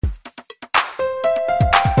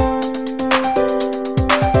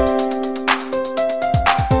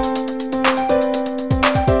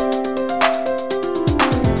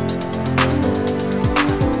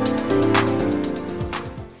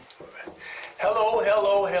Hello,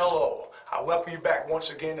 hello, hello. I welcome you back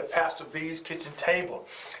once again to Pastor B's Kitchen Table.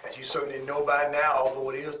 As you certainly know by now,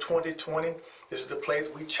 although it is 2020, this is the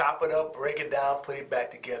place we chop it up, break it down, put it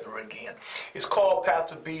back together again. It's called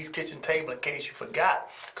Pastor B's Kitchen Table in case you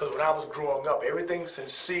forgot, because when I was growing up, everything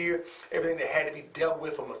sincere, everything that had to be dealt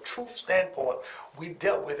with from a truth standpoint, we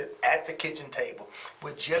dealt with it at the kitchen table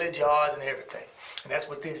with jelly jars and everything. And that's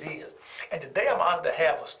what this is. And today I'm honored to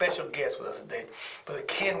have a special guest with us today, Brother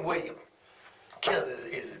Ken Williams.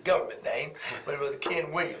 Kenneth is his government name, but Brother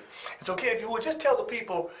Ken Williams. And so, Ken, if you would just tell the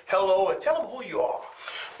people hello and tell them who you are.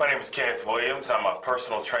 My name is Kenneth Williams. I'm a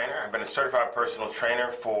personal trainer. I've been a certified personal trainer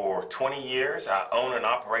for 20 years. I own and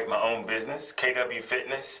operate my own business, KW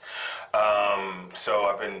Fitness. So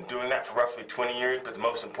I've been doing that for roughly 20 years, but the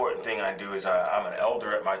most important thing I do is I'm an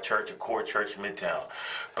elder at my church, a core church in Midtown.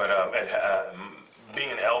 But being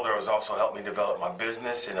an elder has also helped me develop my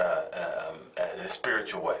business in a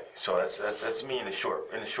spiritual way. So that's me in the short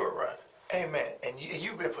run. Amen. And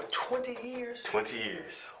you've been for 20 years? 20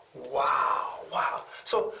 years. Wow.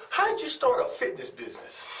 So how did you start a fitness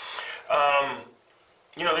business?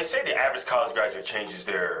 They say the average college graduate changes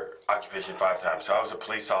their occupation 5 times. So I was a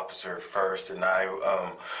police officer first, and I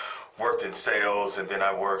worked in sales, and then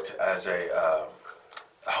I worked as a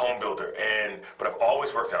home builder, but I've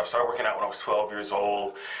always worked out. I started working out when I was 12 years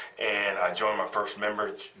old, and I joined the first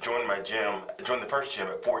gym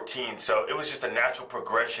at 14. So it was just a natural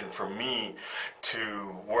progression for me to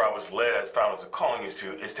where I was led, as found as a calling,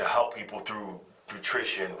 is to help people through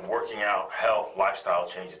nutrition, working out, health, lifestyle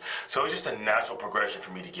changes. So it was just a natural progression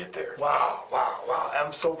for me to get there. Wow.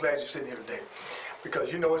 I'm so glad you're sitting here today, because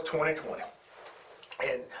it's 2020.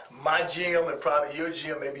 And my gym and probably your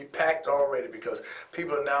gym may be packed already, because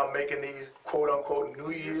people are now making these quote-unquote New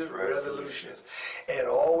Year's resolutions. And it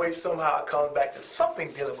always somehow comes back to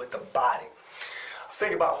something dealing with the body.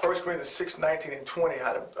 Think about 1 Corinthians 6:19 and 20,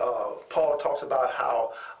 how Paul talks about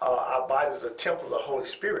how our bodies are a temple of the Holy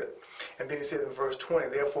Spirit. And then he says in verse 20,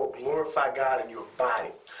 therefore glorify God in your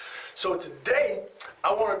body. So today,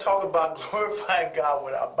 I want to talk about glorifying God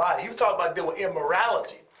with our body. He was talking about doing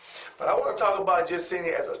immorality. But I want to talk about just seeing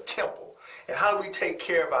it as a temple, and how do we take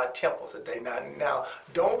care of our temples today. Now,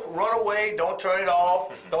 don't run away, don't turn it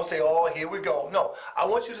off, don't say, oh, here we go. No, I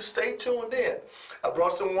want you to stay tuned in. I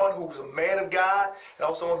brought someone who's a man of God, and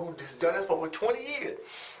also someone who has done this for over 20 years.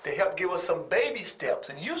 They help give us some baby steps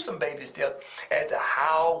and use some baby steps as to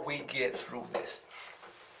how we get through this.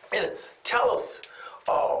 And tell us,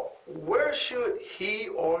 where should he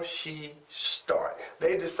or she start?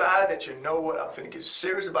 They decide that, I'm going to get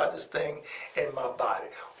serious about this thing in my body.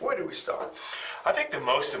 Where do we start? I think the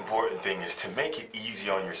most important thing is to make it easy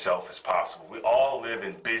on yourself as possible. We all live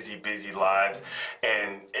in busy lives,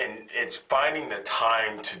 and it's finding the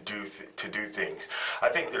time to do things. I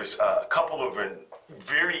think there's a couple of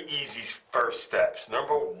very easy first steps.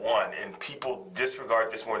 Number one, and people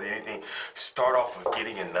disregard this more than anything, start off with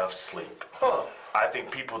getting enough sleep. I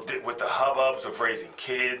think people did with the hubbubs of raising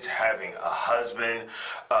kids, having a husband,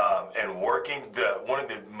 and working. One of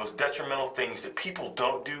the most detrimental things that people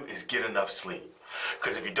don't do is get enough sleep.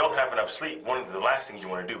 Because if you don't have enough sleep, one of the last things you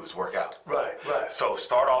want to do is work out. Right. So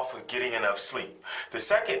start off with getting enough sleep. The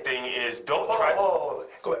second thing is Go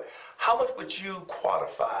ahead. How much would you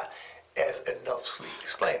quantify as enough sleep?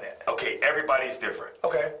 Explain that. Okay, everybody's different.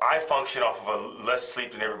 Okay. I function off of less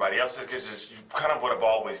sleep than everybody else because it's kind of what I've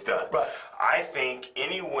always done. Right. I think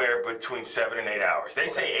anywhere between 7 and 8 hours. They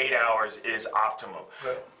say 8 hours is optimum.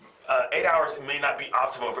 Right. 8 hours may not be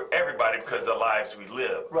optimal for everybody because of the lives we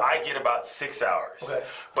live. Right. I get about 6 hours. Okay.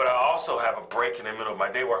 But I also have a break in the middle of my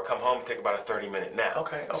day where I come home and take about a 30-minute nap.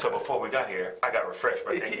 Okay. So before we got here, I got refreshed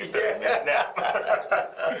by taking a 30-minute nap.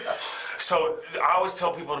 So I always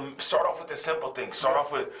tell people to start off with the simple things. Start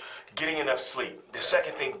off with getting enough sleep. The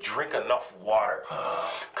second thing, drink enough water.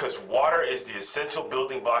 Because water is the essential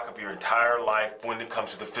building block of your entire life when it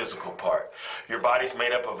comes to the physical part. Your body's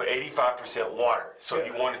made up of 85% water. So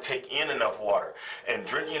you want to take in enough water. And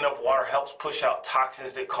drinking enough water helps push out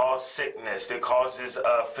toxins that cause sickness, that causes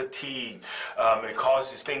fatigue. It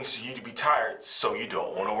causes things for you to be tired, so you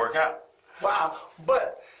don't want to work out. Wow.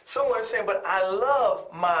 But someone is saying, but I love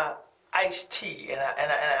my iced tea, and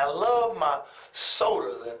I love my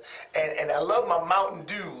sodas, and I love my Mountain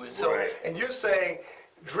Dew, and so and you're saying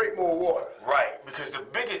drink more water. Right, because the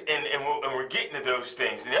biggest, and we're getting to those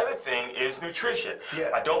things. The other thing is nutrition.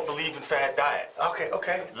 Yeah. I don't believe in fad diets.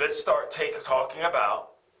 Okay. Let's start talking about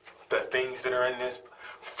the things that are in this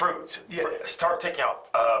fruits. Yeah. Start taking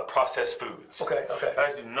out processed foods. Okay.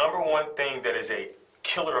 That's the number one thing that is a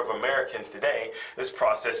killer of Americans today is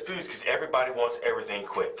processed foods because everybody wants everything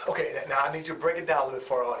quick. Okay, now I need you to break it down a little bit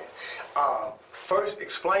for our audience. First,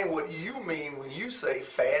 explain what you mean when you say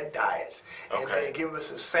fad diets, and Okay. then give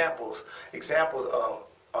us examples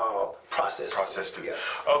of processed food.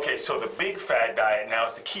 Yeah. Okay, so the big fad diet now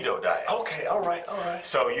is the keto diet. Okay, all right.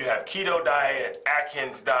 So you have keto diet,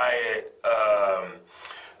 Atkins diet,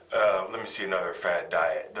 let me see another fad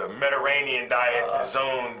diet, the Mediterranean diet, the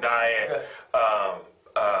Zone diet,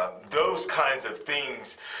 those kinds of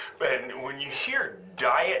things. And when you hear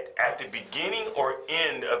diet at the beginning or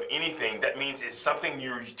end of anything, that means it's something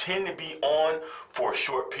you tend to be on for a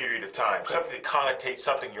short period of time. Okay. Something that connotates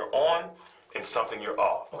something you're on and something you're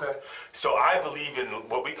off. Okay. So I believe in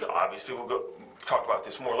what we can, obviously we'll go talk about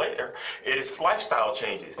this more later, is lifestyle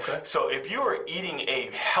changes. Okay. So if you are eating a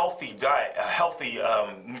healthy diet, a healthy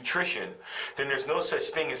nutrition, then there's no such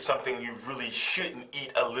thing as something you really shouldn't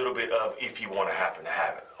eat a little bit of if you want to happen to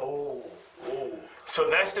have it. Oh. So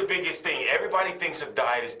that's the biggest thing. Everybody thinks of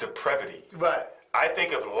diet as depravity. Right. I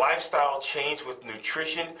think of lifestyle change with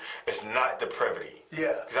nutrition as not depravity.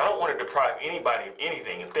 Yeah. Because I don't want to deprive anybody of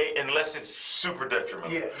anything unless it's super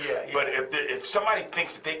detrimental. Yeah. But if somebody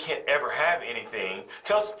thinks that they can't ever have anything,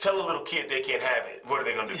 tell a little kid they can't have it. What are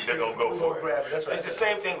they going to do? They're going to go for it. Grab it. That's right. It's the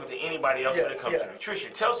same thing with anybody else when it comes Yeah. to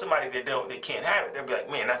nutrition. Tell somebody they can't have it. They'll be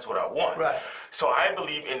like, man, that's what I want. Right. So I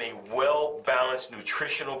believe in a well-balanced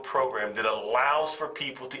nutritional program that allows for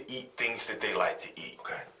people to eat things that they like to eat.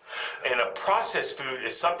 Okay. And a processed food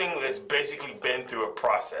is something that's basically been through a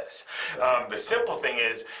process. The simple thing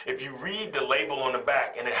is, if you read the label on the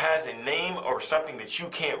back and it has a name or something that you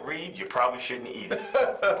can't read, you probably shouldn't eat it.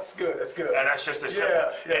 That's good. And that's just a simple.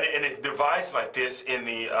 Yeah. And it divides like this in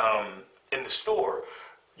the store.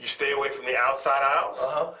 You stay away from the outside aisles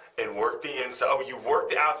and work the inside. Oh, you work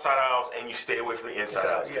the outside aisles and you stay away from the inside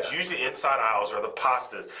aisles. Because usually the inside aisles are the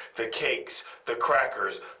pastas, the cakes, the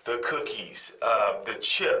crackers, the cookies, the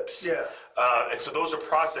chips. Yeah. And so those are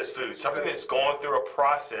processed foods, something that's gone through a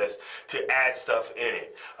process to add stuff in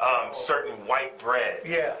it. Certain white bread.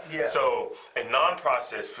 Yeah. So a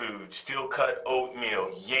non-processed food, steel cut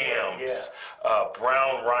oatmeal, yams,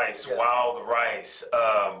 brown rice, wild rice,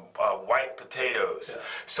 white potatoes. Yeah.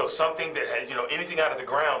 So something that has, anything out of the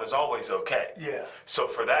ground is always okay. Yeah. So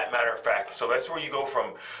for that matter of fact, so that's where you go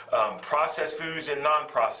from processed foods and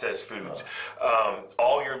non-processed foods.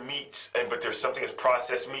 All your meats, but there's something that's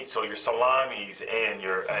processed meat. So your salamis and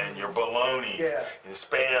your bolognas and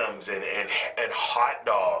spams and hot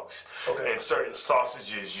dogs and certain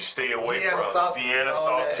sausages you stay away from. Vienna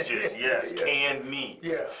sausages, yes, canned meats.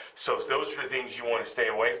 Yeah. So those are the things you want to stay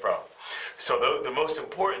away from. So the most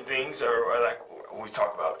important things are like we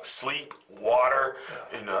talk about: sleep, water,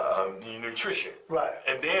 and nutrition. Right.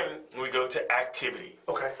 And then we go to activity.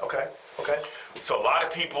 Okay. So a lot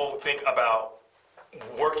of people think about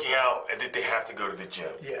working out and that they have to go to the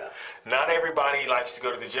gym. Yeah. Not everybody likes to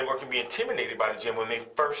go to the gym or can be intimidated by the gym when they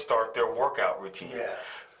first start their workout routine. Yeah.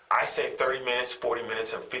 I say 30 minutes, 40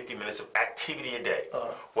 minutes, or 50 minutes of activity a day.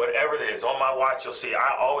 Whatever it is. On my watch, you'll see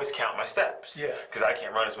I always count my steps. Yeah. Because I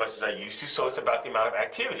can't run as much as I used to, so it's about the amount of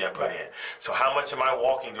activity I put in. So how much am I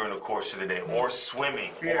walking during the course of the day, or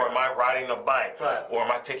swimming, or am I riding the bike, or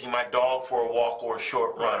am I taking my dog for a walk or a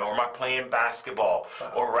short run, or am I playing basketball,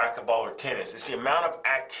 or racquetball, or tennis? It's the amount of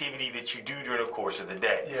activity that you do during the course of the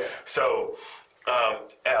day. Yeah. So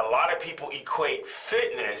a lot of people equate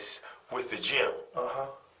fitness with the gym.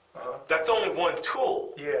 That's only one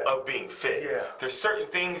tool of being fit. Yeah.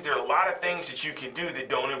 There are a lot of things that you can do that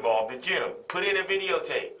don't involve the gym. Put in a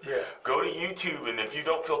videotape. Yeah. Go to YouTube, and if you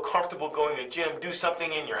don't feel comfortable going to the gym, do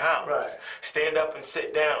something in your house. Right. Stand up and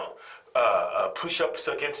sit down. Push-ups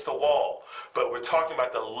against the wall. But we're talking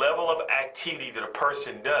about the level of activity that a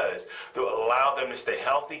person does that will allow them to stay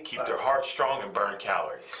healthy, keep their heart strong, and burn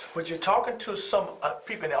calories. But you're talking to some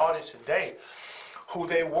people in the audience today who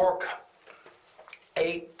they work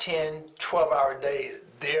 8, 10, 12-hour days.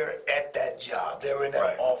 They're at that job. They're in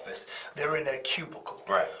that office. They're in that cubicle.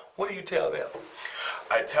 Right. What do you tell them?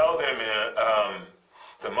 I tell them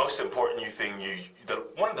the most important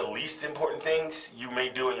one of the least important things you may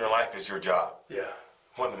do in your life is your job. Yeah.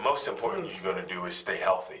 One of the most important you're going to do is stay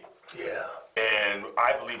healthy. Yeah. And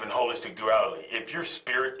I believe in holistic duality. If you're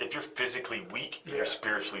physically weak, you're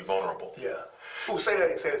spiritually vulnerable. Yeah. Oh, say that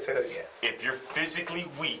again. If you're physically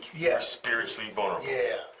weak, Yeah. you're spiritually vulnerable.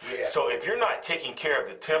 Yeah. So if you're not taking care of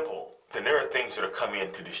the temple, then there are things that are coming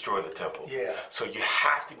in to destroy the temple. Yeah. So you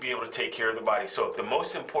have to be able to take care of the body. So if the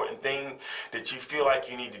most important thing that you feel like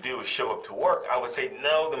you need to do is show up to work, I would say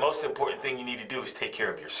no, the most important thing you need to do is take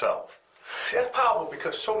care of yourself. See, that's powerful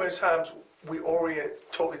because so many times we orient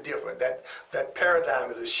totally different. That paradigm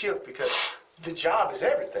is a shift because the job is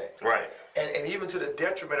everything. Right. And even to the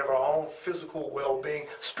detriment of our own physical well-being,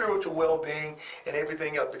 spiritual well-being, and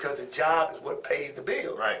everything else, because the job is what pays the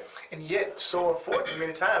bills. Right. And yet, so unfortunately,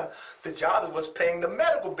 many times, the job is what's paying the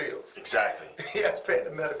medical bills. Exactly. Yeah, it's paying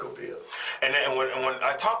the medical bills. And then when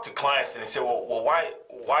I talk to clients and they say, well,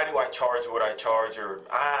 why do I charge what I charge, or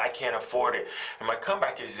I can't afford it? And my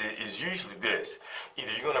comeback is usually this: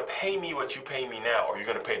 either you're going to pay me what you pay me now, or you're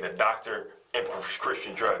going to pay the doctor and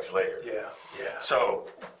prescription drugs later. Yeah. So,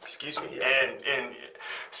 excuse me. Yeah. And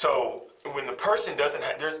so when the person doesn't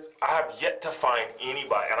have, I have yet to find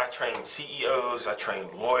anybody, and I train CEOs, I train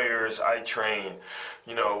lawyers, I train,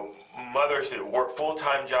 mothers that work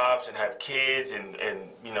full-time jobs and have kids and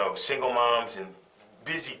single moms and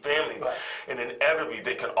busy families, right. And inevitably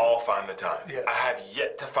they can all find the time. Yeah. I have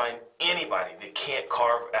yet to find anybody that can't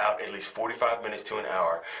carve out at least 45 minutes to an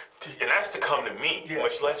hour, and that's to come to me, Yeah.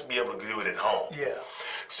 much less be able to do it at home. Yeah.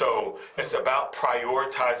 So it's about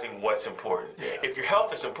prioritizing what's important. Yeah. If your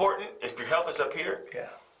health is important, if your health is up here, Yeah.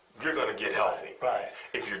 you're going to get healthy. Right.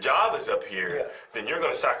 If your job is up here, Yeah. then you're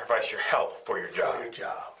going to sacrifice your health for your job. For your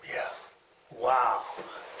job, yeah. Wow,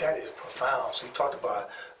 that is profound. So you talked about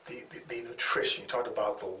the nutrition, you talked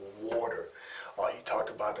about the water, you talked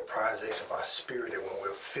about the prioritization of our spirit, that when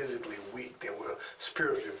we're physically weak, then we're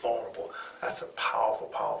spiritually vulnerable. That's a powerful,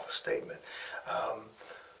 powerful statement.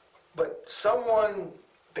 But someone,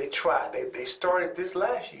 they tried, they started this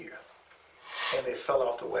last year, and they fell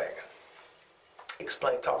off the wagon.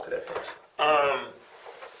 Talk to that person.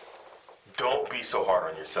 Don't be so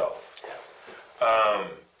hard on yourself. Yeah.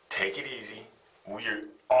 Take it easy. We're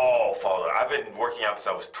all falling. I've been working out since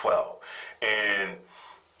I was 12, and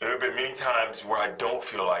there have been many times where I don't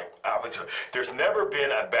feel like there's never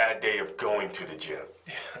been a bad day of going to the gym.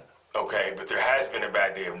 Yeah. Okay, but there has been a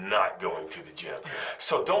bad day of not going to the gym.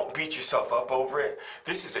 So don't beat yourself up over it.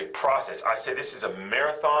 This is a process. I say this is a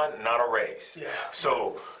marathon, not a race. Yeah.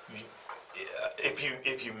 So if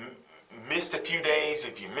you missed a few days,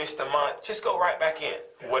 if you missed a month, just go right back in,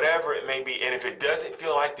 whatever it may be. And if it doesn't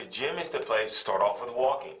feel like the gym is the place, start off with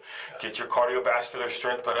walking. Get your cardiovascular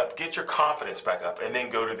strength up, get your confidence back up, and then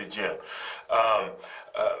go to the gym.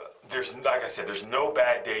 Like I said, there's no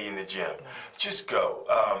bad day in the gym. Just go.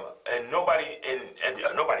 And nobody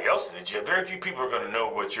else in the gym, very few people are going to know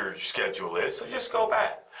what your schedule is, so just go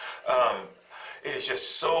back. It is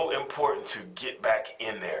just so important to get back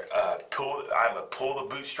in there. I'm a pull the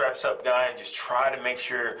bootstraps up guy and just try to make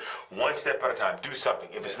sure one step at a time, do something.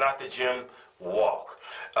 If it's not the gym, walk.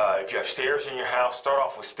 If you have stairs in your house, start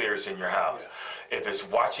off with stairs in your house. If it's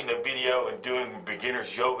watching a video and doing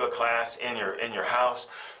beginner's yoga class in your house,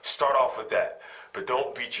 start off with that. But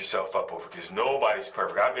don't beat yourself up over it, because nobody's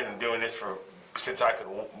perfect. I've been doing this since I could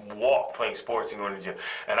walk, playing sports and going to the gym.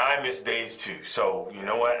 And I miss days too. So you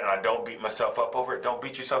know what? And I don't beat myself up over it. Don't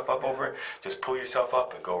beat yourself up over it. Just pull yourself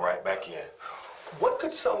up and go right back in. What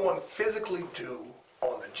could someone physically do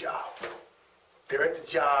on the job? They're at the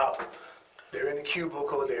job, they're in the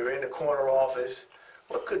cubicle, they're in the corner office.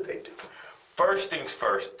 What could they do? First things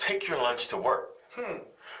first, take your lunch to work.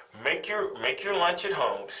 Make your lunch at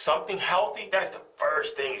home, something healthy. That is the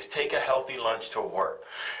first thing, is take a healthy lunch to work.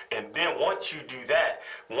 And then once you do that,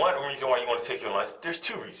 one reason why you want to take your lunch, there's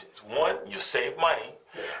two reasons. One, you'll save money.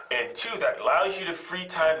 And two, that allows you the free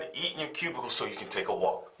time to eat in your cubicle so you can take a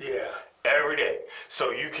walk. Yeah. Every day.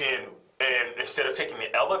 So you can, and instead of taking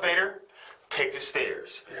the elevator, take the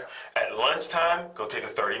stairs. Yeah. At lunchtime, go take a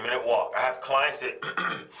 30-minute walk. I have clients that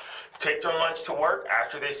take their lunch to work.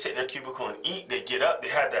 After they sit in their cubicle and eat, they get up. They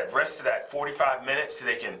have that rest of that 45 minutes so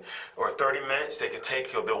they can, or 30 minutes they can take.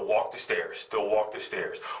 So they'll walk the stairs. They'll walk the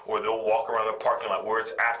stairs, or they'll walk around the parking lot where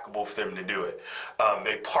it's applicable for them to do it.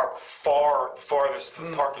 They park farthest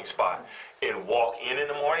parking spot and walk in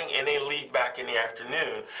the morning, and they leave back in the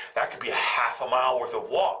afternoon. That could be a half a mile worth of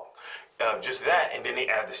walk. Just that, and then they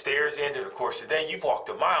add the stairs in during the course of the day. You've walked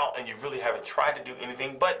a mile, and you really haven't tried to do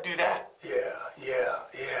anything but do that. Yeah.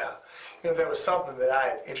 There was something that I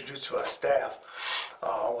had introduced to our staff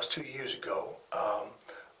almost 2 years ago.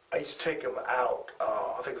 I used to take them out,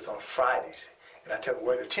 I think it was on Fridays, and I tell them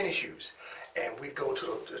wear their tennis shoes, and we'd go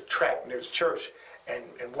to the track near the church and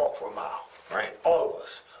walk for a mile. Right. All of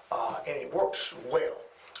us, and it works well.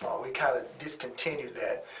 We kind of discontinued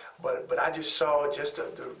that, but I just saw just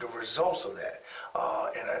the results of that.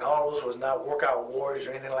 And all of us was not workout warriors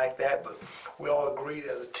or anything like that, but we all agreed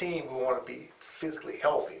as a team we want to be physically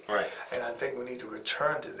healthy. Right. And I think we need to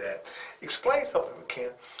return to that. Explain something, Ken.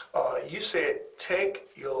 You said take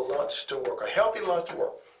your lunch to work, a healthy lunch to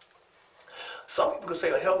work. Some people could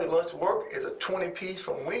say a healthy lunch to work is a 20-piece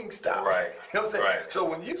from Wingstop. Right. You know what I'm saying? Right. So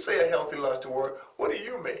when you say a healthy lunch to work, what do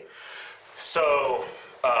you mean? So,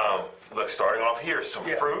 look, starting off here, some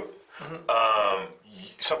fruit,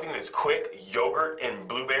 something that's quick, yogurt and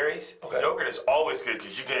blueberries. Okay. Yogurt is always good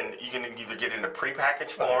because you can either get it in a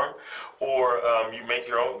prepackaged form, or you make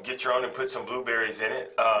your own, get your own and put some blueberries in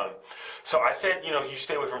it. So I said, you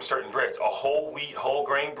stay away from certain breads. A whole wheat, whole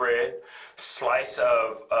grain bread, slice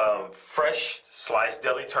of fresh sliced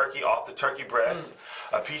deli turkey off the turkey breast,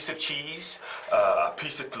 a piece of cheese, a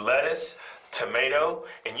piece of lettuce, tomato,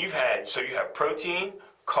 and you have protein,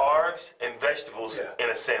 carbs, and vegetables in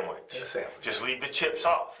a sandwich. Just leave the chips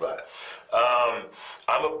off. Right.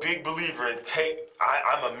 I'm a big believer in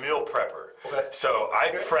I'm a meal prepper. Okay. So I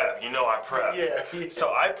prep, I prep. Yeah. So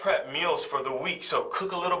I prep meals for the week. So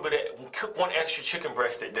cook one extra chicken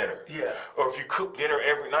breast at dinner. Yeah. Or if you cook dinner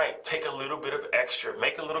every night, take a little bit of extra,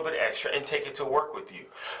 make a little bit extra, and take it to work with you.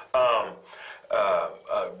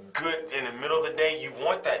 Good in the middle of the day, you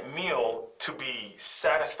want that meal to be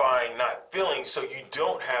satisfying, not filling, so you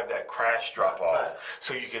don't have that crash drop off,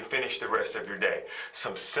 so you can finish the rest of your day.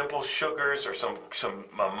 Some simple sugars or some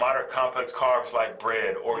moderate complex carbs like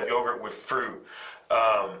bread or yogurt with fruit.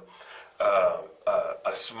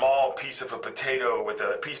 A small piece of a potato with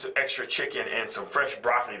a piece of extra chicken and some fresh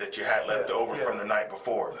broccoli that you had left over from the night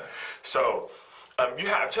before. So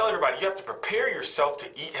tell everybody you have to prepare yourself to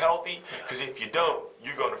eat healthy, because if you don't,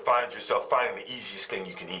 you're going to find yourself finding the easiest thing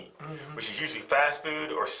you can eat, which is usually fast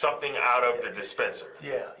food or something out of the dispenser.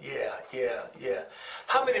 Yeah.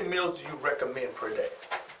 How many meals do you recommend per day?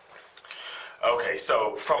 Okay,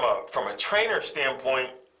 so from a trainer standpoint,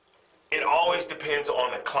 it always depends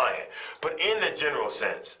on the client. But in the general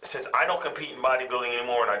sense, since I don't compete in bodybuilding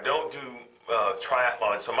anymore and I don't do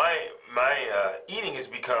triathlon, so my eating has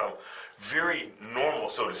become very normal,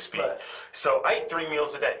 so to speak. Right. So I eat 3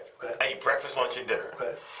 meals a day. Okay. I eat breakfast, lunch, and dinner.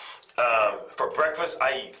 Okay. For breakfast,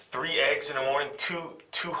 I eat 3 eggs in the morning, two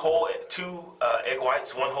egg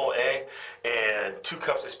whites, 1 whole egg, and 2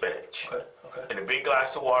 cups of spinach. Okay. And a big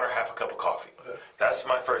glass of water, half a cup of coffee. Okay. That's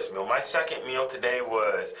my first meal. My second meal today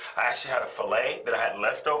was, I actually had a filet that I had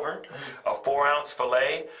left over, a 4-ounce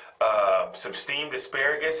filet, some steamed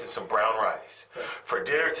asparagus, and some brown rice. Okay. For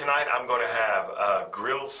dinner tonight, I'm going to have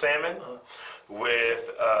grilled salmon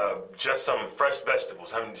with just some fresh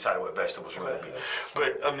vegetables. I haven't decided what vegetables are going to be.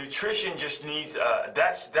 But nutrition just needs,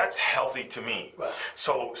 that's healthy to me. Right.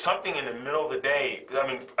 So something in the middle of the day,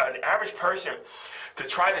 an average person, to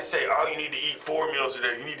try to say, you need to eat 4 meals a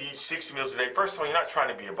day, you need to eat 6 meals a day. First of all, you're not trying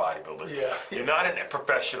to be a bodybuilder. Yeah. You're not a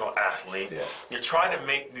professional athlete. Yeah. You're trying to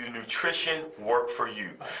make the nutrition work for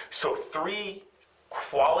you. So 3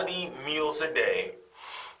 quality meals a day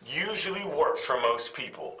usually works for most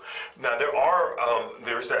people. Now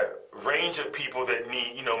there's that range of people that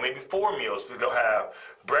need, maybe 4 meals, but they'll have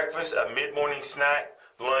breakfast, a mid-morning snack,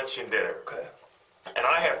 lunch, and dinner. Okay. And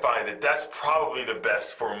I have found that that's probably the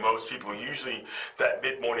best for most people. Usually that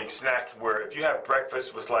mid-morning snack, where if you have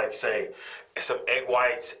breakfast with, like, say, some egg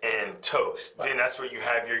whites and toast, then that's where you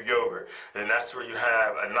have your yogurt. And then that's where you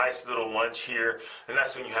have a nice little lunch here. And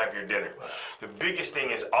that's when you have your dinner. The biggest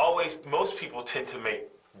thing is most people tend to make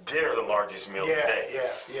dinner the largest meal of the day.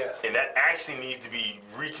 Yeah. And that actually needs to be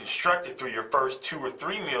reconstructed through your first 2 or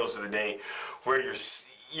 3 meals of the day, where you're,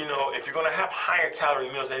 if you're going to have higher calorie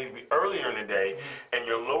meals, they need to be earlier in the day, and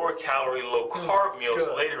your lower calorie, low carb meals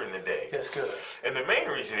later in the day. That's good. And the main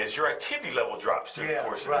reason is your activity level drops through the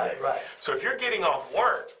course of the day. Right. So if you're getting off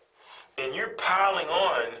work and you're piling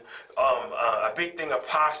on a big thing of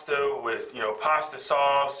pasta with, pasta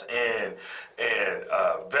sauce and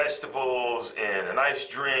vegetables and a nice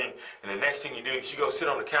drink, and the next thing you do is you go sit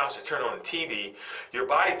on the couch and turn on the TV, your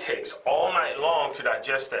body takes all night long to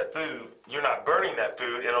digest that food. You're not burning that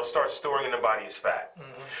food, and it'll start storing in the body as fat.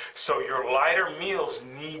 So your lighter meals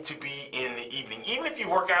need to be in the evening. Even if you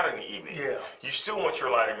work out in the evening, you still want your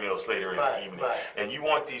lighter meals later in the evening. Right. And you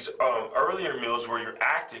want these earlier meals where you're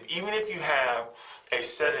active. Even if you have a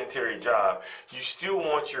sedentary job, you still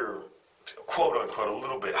want your quote unquote a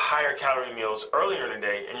little bit higher calorie meals earlier in the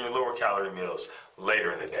day and your lower calorie meals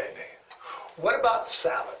later in the day. What about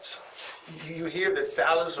salads? You hear that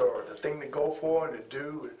salads are the thing to go for and to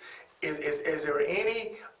do. Is there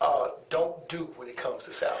any don't do when it comes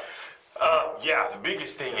to salads? The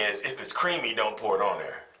biggest thing is, if it's creamy, don't pour it on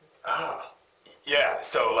there. Yeah,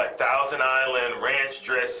 so like Thousand Island, ranch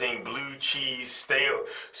dressing, blue cheese, stale.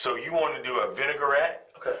 So you want to do a vinaigrette,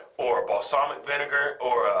 or a balsamic vinegar,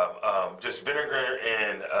 or just vinegar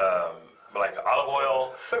and like olive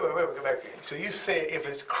oil. Wait, go back again. So you said if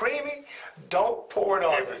it's creamy, don't pour it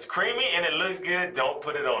on If it. it's creamy and it looks good, don't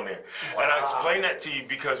put it on there. And I explain that to you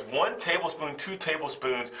because 1 tablespoon, 2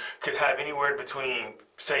 tablespoons could have anywhere between,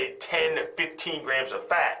 say, 10 to 15 grams of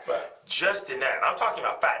fat. Right. Just in that. I'm talking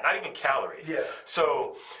about fat, not even calories. Yeah.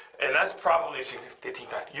 So, and that's probably 15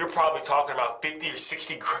 fat. You're probably talking about 50 or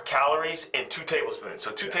 60 calories in 2 tablespoons.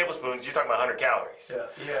 So 2 tablespoons, you're talking about 100 calories.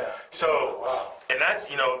 Yeah. So, Wow. and that's,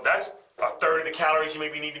 that's a third of the calories you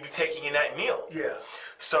maybe need to be taking in that meal. Yeah.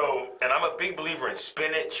 So, and I'm a big believer in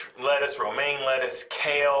spinach, lettuce, romaine lettuce,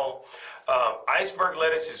 kale. Iceberg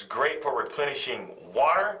lettuce is great for replenishing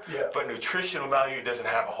water, but nutritional value doesn't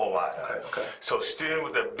have a whole lot. Okay. So student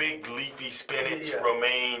with a big leafy spinach, Yeah.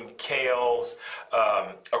 romaine, kales,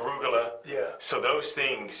 arugula. Yeah. So those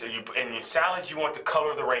things, in your salads, you want the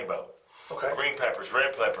color of the rainbow. Okay. Green peppers,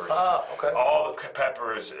 red peppers, Okay. all the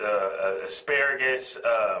peppers, asparagus,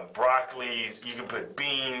 broccolis. You can put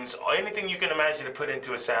beans, anything you can imagine to put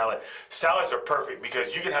into a salad. Salads are perfect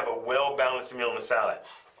because you can have a well-balanced meal in a salad.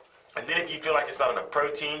 And then if you feel like it's not enough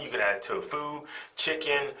protein, you can add tofu,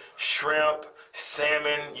 chicken, shrimp,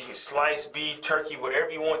 salmon. You can slice beef, turkey, whatever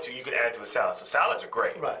you want to. You can add to a salad. So salads are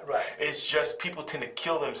great. Right. It's just people tend to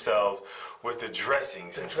kill themselves with the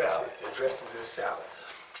dressings in salad. The dressings in salad.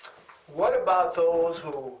 What about those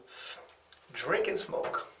who drink and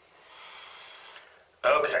smoke?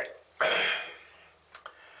 Okay.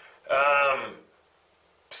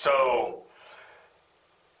 So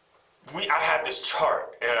I have this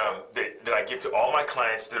chart that I give to all my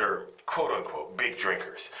clients that are quote unquote big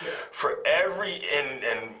drinkers. Yeah. For every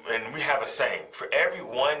and we have a saying, for every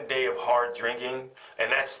 1 day of hard drinking,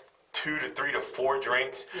 and that's 2 to 3 to 4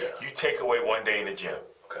 drinks, you take away 1 day in the gym.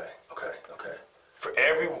 Okay. For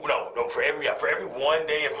every 1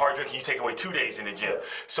 day of hard drinking, you take away 2 days in the gym. Yeah.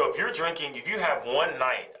 So if you have 1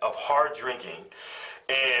 night of hard drinking,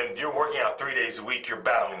 and you're working out 3 days a week, you're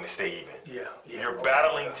battling to stay even. Yeah. You're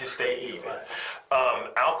battling to stay even. Right.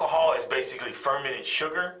 Alcohol is basically fermented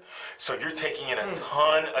sugar, so you're taking in a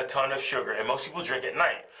ton of sugar, and most people drink at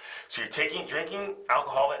night. So you're drinking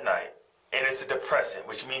alcohol at night, and it's a depressant,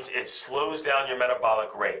 which means it slows down your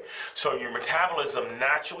metabolic rate. So your metabolism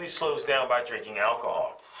naturally slows down by drinking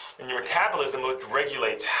alcohol. And your metabolism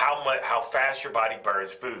regulates how fast your body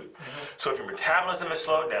burns food. So if your metabolism is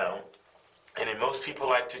slowed down, and then most people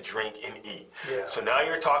like to drink and eat. Yeah. So now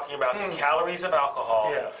you're talking about the calories of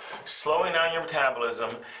alcohol, slowing down your metabolism,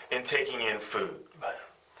 and taking in food. Right.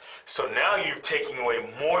 So now you've taken away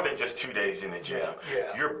more than just 2 days in the gym.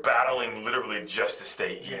 Yeah. You're battling literally just to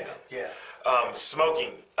stay even. Yeah.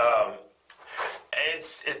 Smoking.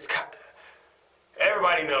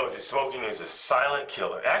 Everybody knows that smoking is a silent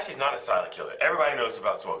killer. Actually, it's not a silent killer. Everybody knows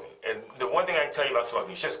about smoking. And the one thing I can tell you about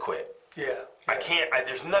smoking is just quit. Yeah.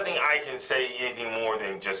 There's nothing I can say anything more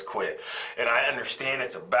than just quit. And I understand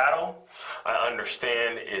it's a battle. I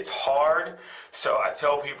understand it's hard. So I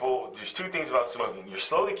tell people there's 2 things about smoking. You're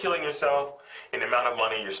slowly killing yourself in the amount of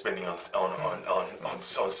money you're spending on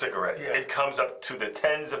cigarettes. Yeah. It comes up to the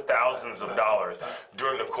tens of thousands of dollars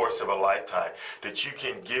during the course of a lifetime that you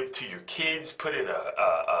can give to your kids, put in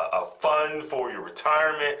a fund for your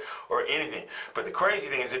retirement or anything. But the crazy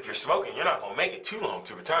thing is if you're smoking, you're not going to make it too long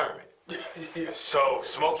to retirement. So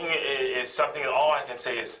smoking is something, and all I can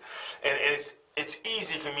say is, and it's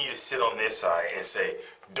easy for me to sit on this side and say,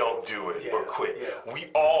 don't do it or quit. Yeah. We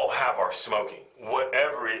all have our smoking,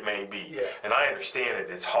 whatever it may be. Yeah. And I understand it,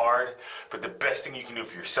 it's hard, but the best thing you can do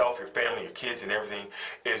for yourself, your family, your kids, and everything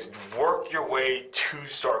is work your way to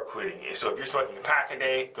start quitting. So if you're smoking a pack a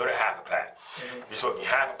day, go to half a pack. If you're smoking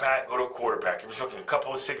half a pack, go to a quarter pack. If you're smoking a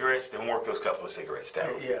couple of cigarettes, then work those couple of cigarettes down.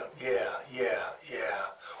 Yeah.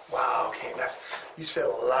 Wow, okay, you said a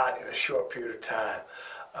lot in a short period of time.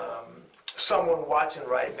 Someone watching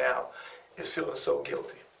right now is feeling so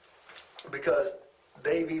guilty because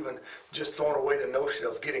they've even just thrown away the notion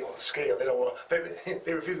of getting on the scale. They don't want.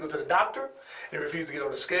 They refuse to go to the doctor. They refuse to get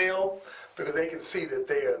on the scale because they can see that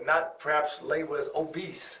they are not perhaps labeled as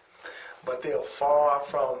obese, but they are far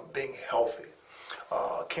from being healthy.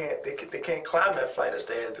 They can't climb that flight of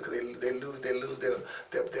stairs because they lose their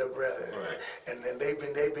breath. Right. And then they've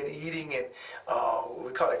been eating and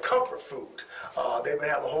we call it comfort food. They've been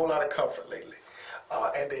having a whole lot of comfort lately.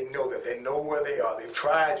 And they know that. They know where they are. They've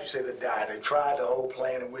tried, you say, the diet. They've tried the whole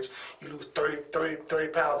plan in which you lose 30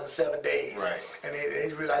 pounds in 7 days. Right. And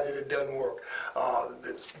they realize that it doesn't work.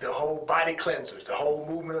 The whole body cleansers, the whole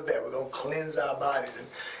movement of that. We're going to cleanse our bodies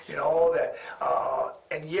and all that.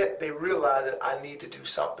 and yet they realize that I need to do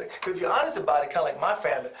something. Because if you're honest about it, kind of like my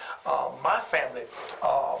family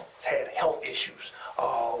had health issues.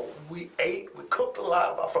 We cooked a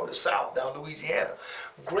lot from the South, down Louisiana.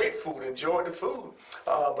 Great food, enjoyed the food.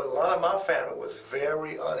 But a lot of my family was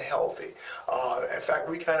very unhealthy. In fact,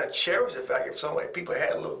 we kind of cherished the fact if people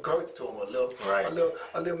had a little girth to them, a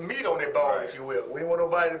little meat on their bone, if you will. We didn't want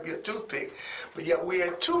nobody to be a toothpick, but yet we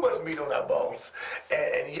had too much meat on our bones.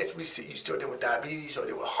 And yet you still deal with diabetes, or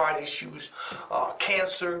deal with heart issues,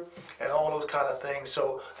 cancer, and all those kind of things.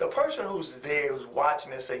 So the person who's there, who's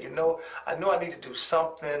watching and say, I know I need to do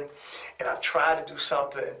something, and I've tried to do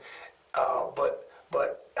something, but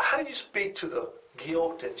how do you speak to the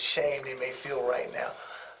guilt and shame they may feel right now?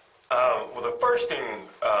 Well, the first thing,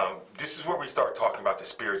 this is where we start talking about the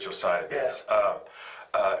spiritual side of this.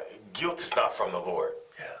 Guilt is not from the Lord.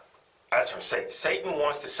 Yeah. As from Satan. Satan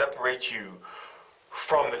wants to separate you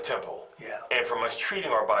from the temple. Yeah. And from us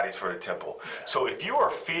treating our bodies for the temple. Yeah. So if you are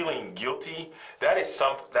feeling guilty, that is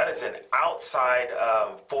an outside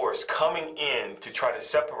force coming in to try to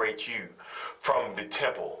separate you from the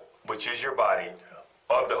temple, which is your body,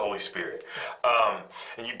 of the Holy Spirit.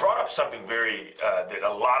 And you brought up something that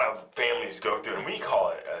a lot of families go through, and we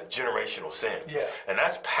call it generational sin. Yeah. And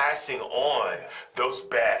that's passing on those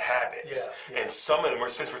bad habits. Yeah. And some of them,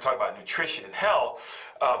 since we're talking about nutrition and health,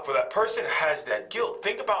 for that person that has that guilt,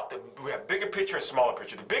 think about we have bigger picture and smaller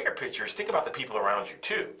picture. The bigger picture is think about the people around you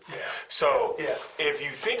too. Yeah. So if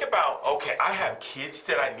you think about, okay, I have kids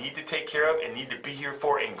that I need to take care of and need to be here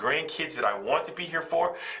for, and grandkids that I want to be here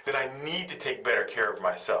for, then I need to take better care of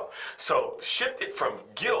myself. So shift it from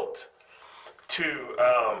guilt to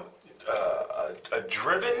a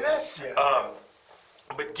drivenness. Yeah.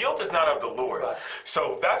 But guilt is not of the Lord. Right.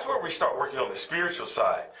 So that's where we start working on the spiritual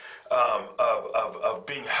side of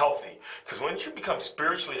being healthy. Because once you become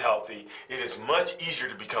spiritually healthy, it is much easier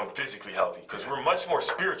to become physically healthy, because we're much more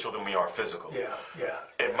spiritual than we are physical. Yeah, yeah.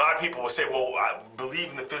 And my people will say, well, I believe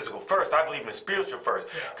in the physical first. I believe in the spiritual first.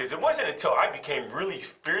 Because it wasn't until I became really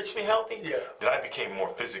spiritually healthy that I became more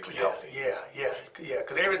physically healthy. Yeah.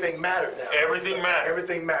 Because everything mattered now. Everything mattered.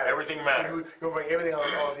 Everything mattered. Everything mattered. You bring everything on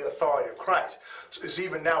the authority of Christ. So it's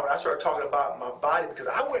even now when I started talking about my body, because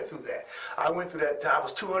I went through that. I was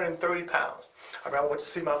 230 pounds. I mean, I went to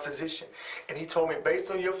see my physician, and he told me, based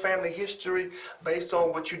on your family history, based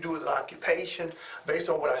on what you do as an occupation, based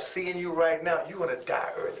on what I see in you right now, you're going to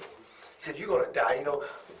die early. He said, you're going to die.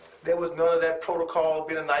 There was none of that protocol,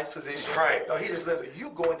 being a nice physician. Right. No, he just said,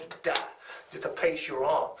 you're going to die, just the pace you're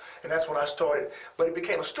on. And that's when I started. But it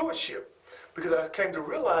became a stewardship, because I came to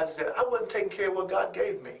realize that I wasn't taking care of what God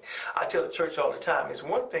gave me. I tell the church all the time, it's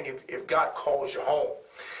one thing if God calls you home.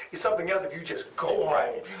 It's something else if you just go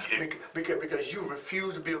home, because you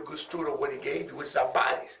refuse to be a good steward of what he gave you, which is our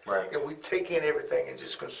bodies. Right. And we take in everything and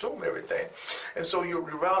just consume everything. And so you're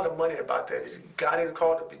around the money about that. God isn't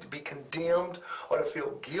called to be condemned or to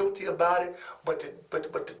feel guilty about it, but to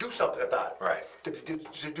do something about it. Right. To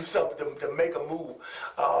do something, to make a move.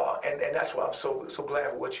 And that's why I'm so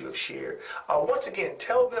glad with what you have shared. Once again,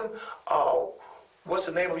 tell them what's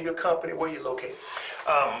the name of your company, where you're located.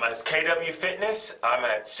 It's KW Fitness. I'm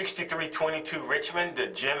at 6322 Richmond. The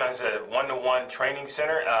gym has a one-to-one training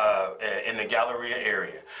center in the Galleria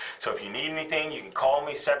area. So if you need anything, you can call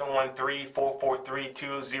me,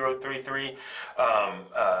 713-443-2033.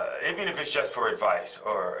 Even if it's just for advice,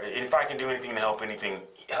 or if I can do anything to help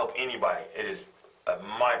anybody, it is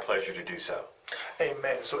my pleasure to do so.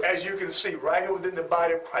 Amen. So as you can see, right here within the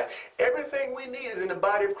body of Christ, everything we need is in the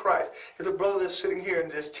body of Christ. There's a brother that's sitting here and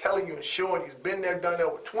just telling you and showing you, he's been there, done that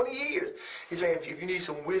over 20 years. He's saying if you need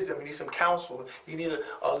some wisdom, you need some counsel, you need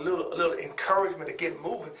a little encouragement to get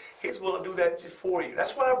moving, he's willing to do that for you.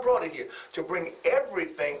 That's why I brought it here, to bring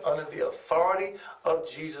everything under the authority of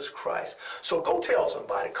Jesus Christ. So go tell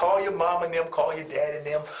somebody. Call your mom and them, call your dad and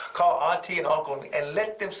them, call auntie and uncle, and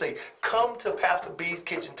let them say, come to Pastor B's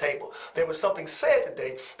kitchen table. There was something said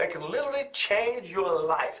today that can literally change your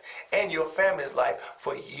life and your family's life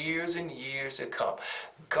for years and years to come.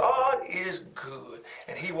 God is good,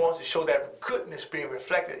 and he wants to show that goodness being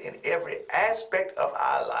reflected in every aspect of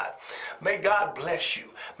our life. May God bless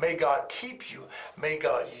you. May God keep you. May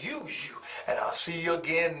God use you. And I'll see you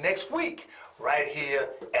again next week right here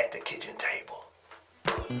at the kitchen table.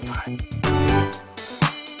 Bye.